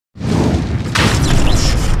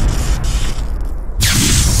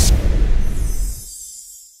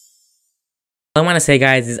I want to say,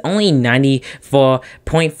 guys, is only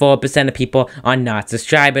 94.4% of people are not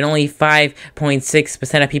subscribed, and only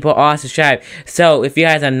 5.6% of people are subscribed. So, if you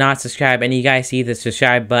guys are not subscribed, and you guys see the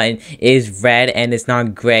subscribe button is red and it's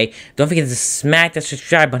not gray, don't forget to smack the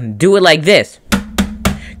subscribe button. Do it like this.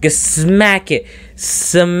 Just smack it.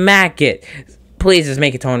 Smack it. Please just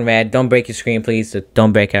make it turn red. Don't break your screen, please. So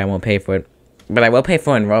don't break it. I won't pay for it. But I will pay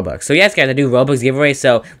for it in Roblox. So, yes, guys, I do Roblox giveaways.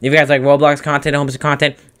 So, if you guys like Roblox content, homeless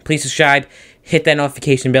content, please subscribe. Hit that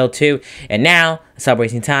notification bell too. And now, stop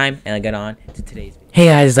wasting time and I'll get on to today's video. Hey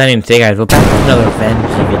guys, today guys, we're back with another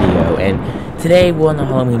Venge video. And today we're on the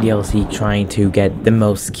Halloween DLC trying to get the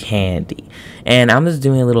most candy. And I'm just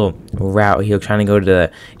doing a little route here, trying to go to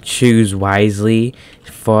the choose wisely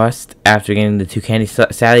first after getting the 2 candies. So,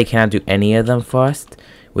 sadly, I cannot do any of them first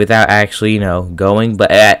without actually, going.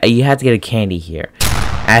 But you have to get a candy here.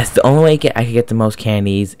 That's the only way I can get the most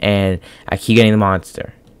candies, and I keep getting the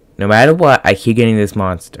monster. No matter what, I keep getting this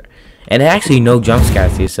monster. And there's actually no jump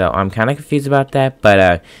scares here, so I'm kind of confused about that.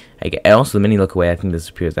 But, and also the mini look away, I think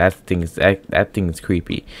disappears. That thing is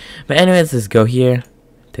creepy. But anyways, let's go here.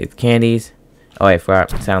 Take the candies. Oh, wait,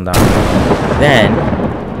 forgot sound on. Then,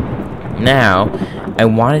 now, I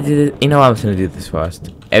want to do this. You know what, I'm just going to do this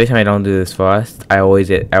first. Every time I don't do this first, I always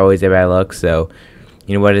get bad luck. So,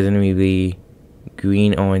 you know what, it's going to be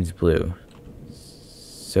green, orange, blue.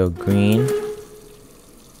 So, green,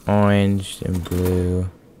 orange, and blue,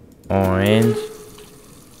 orange,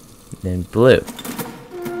 then blue.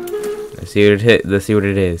 Let's see what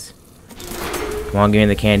it is. Come on, give me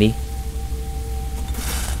the candy.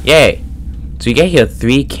 Yay! So you get here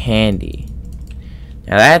 3 candy.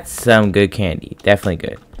 Now that's some good candy, definitely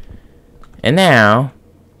good. And now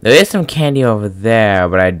there is some candy over there,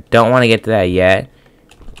 but I don't want to get to that yet,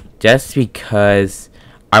 just because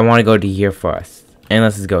I want to go to here first. And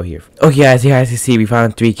let's just go here. Okay, guys, here as you see, we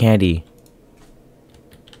found 3 candy.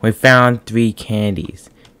 We found 3 candies.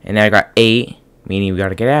 And now I got 8, meaning we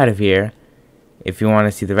gotta get out of here if you want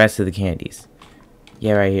to see the rest of the candies.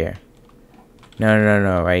 Yeah, right here.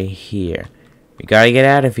 No, right here. We gotta get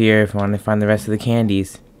out of here if we want to find the rest of the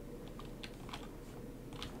candies.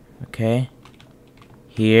 Okay.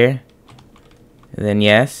 Here. And then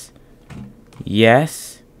yes.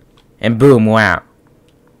 Yes. And boom, wow.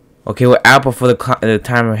 Okay, we're out before the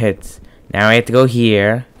timer hits. Now I have to go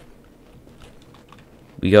here.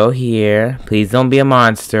 We go here. Please don't be a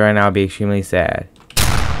monster, and I'll be extremely sad.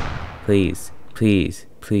 Please, please,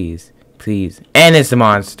 please, please. And it's a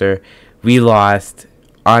monster. We lost.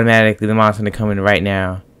 Automatically, the monster's gonna come in right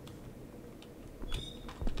now.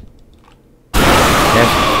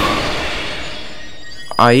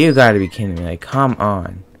 Oh, you gotta be kidding me. Like, come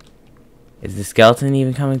on. Is the skeleton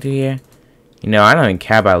even coming through here? You know, I don't even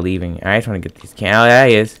care about leaving. I just want to get these candies. Oh, there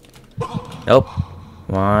he is. Nope.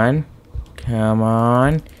 Come on. Come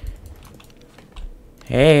on.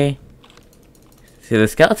 Hey. See, the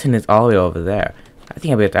skeleton is all the way over there. I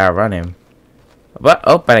think I'll be able to outrun him. But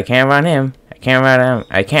I can't run him. I can't run him.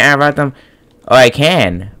 I can't outrun them. Oh, I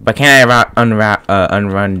can. But can I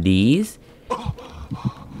unrun these?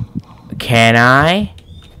 Can I?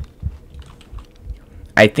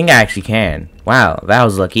 I think I actually can. Wow, that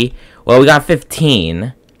was lucky. Well, we got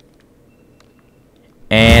 15.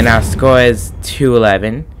 And our score is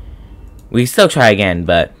 211. We still try again,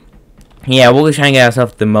 but yeah, we'll try and get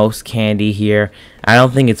ourselves the most candy here. I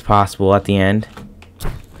don't think it's possible at the end.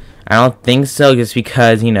 I don't think so, just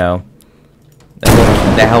because, the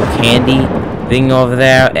whole candy thing over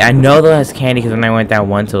there. I know there has candy because when I went down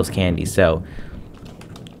once, it was candy, so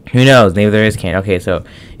who knows? Maybe there is candy. Okay, so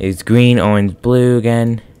it's green, orange, blue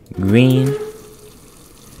again. Green.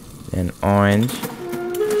 Then orange,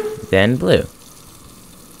 then blue.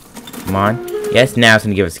 Come on. Yes, now it's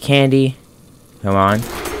going to give us candy. Come on.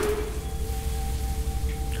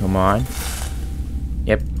 Come on.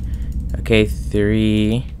 Yep. Okay,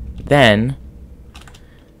 3. Then,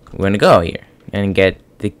 we're going to go here and get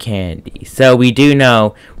the candy. So, we do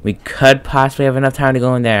know we could possibly have enough time to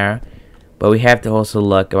go in there, but we have to also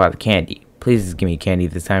look about the candy. Please just give me candy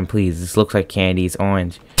this time, please. This looks like candy. It's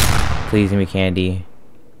orange. Please give me candy.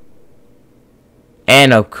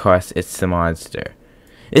 And of course, it's the monster.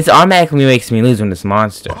 This automatically makes me lose when it's a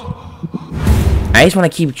monster. I just want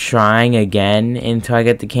to keep trying again until I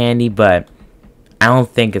get the candy, but I don't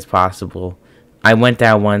think it's possible. I went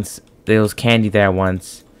there once. There was candy there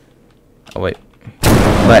once. Oh, wait.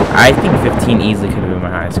 But I think 15 easily could have been my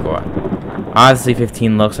highest score. Obviously,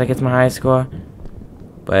 15 looks like it's my highest score.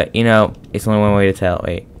 But, it's only one way to tell.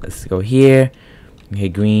 Wait, let's go here. Okay,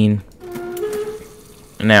 green.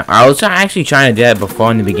 Now, I was actually trying to do that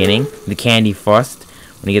before in the beginning. The candy first.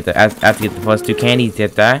 When you get the after you get the first 2 candies,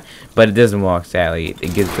 get that. But it doesn't work, sadly.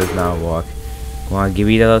 Does not work. Come on, give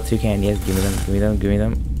me the little 2 candies. Give me them. Give me them. Give me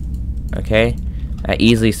them. Okay. That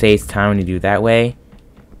easily saves time when you do it that way.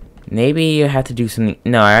 Maybe you have to do something.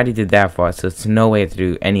 No, I already did that first, so there's no way to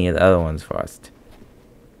do any of the other ones first.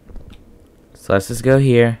 So let's just go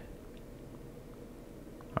here.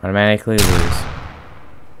 Automatically lose.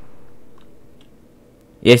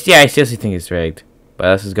 Yes, yeah, I seriously think it's rigged. But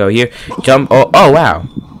let's just go here. Jump. Oh, wow.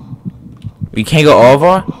 We can't go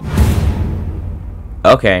over?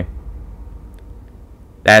 Okay.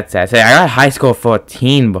 That's sad. I got a high score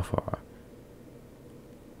 14 before.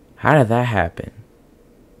 How did that happen?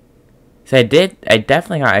 So I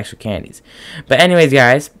definitely got extra candies. But anyways,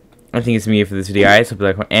 guys, I think it's me for this video, guys. Hope you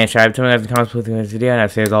like and subscribe to me in the comments below this video, and I'll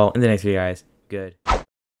see you all in the next video, guys. Good.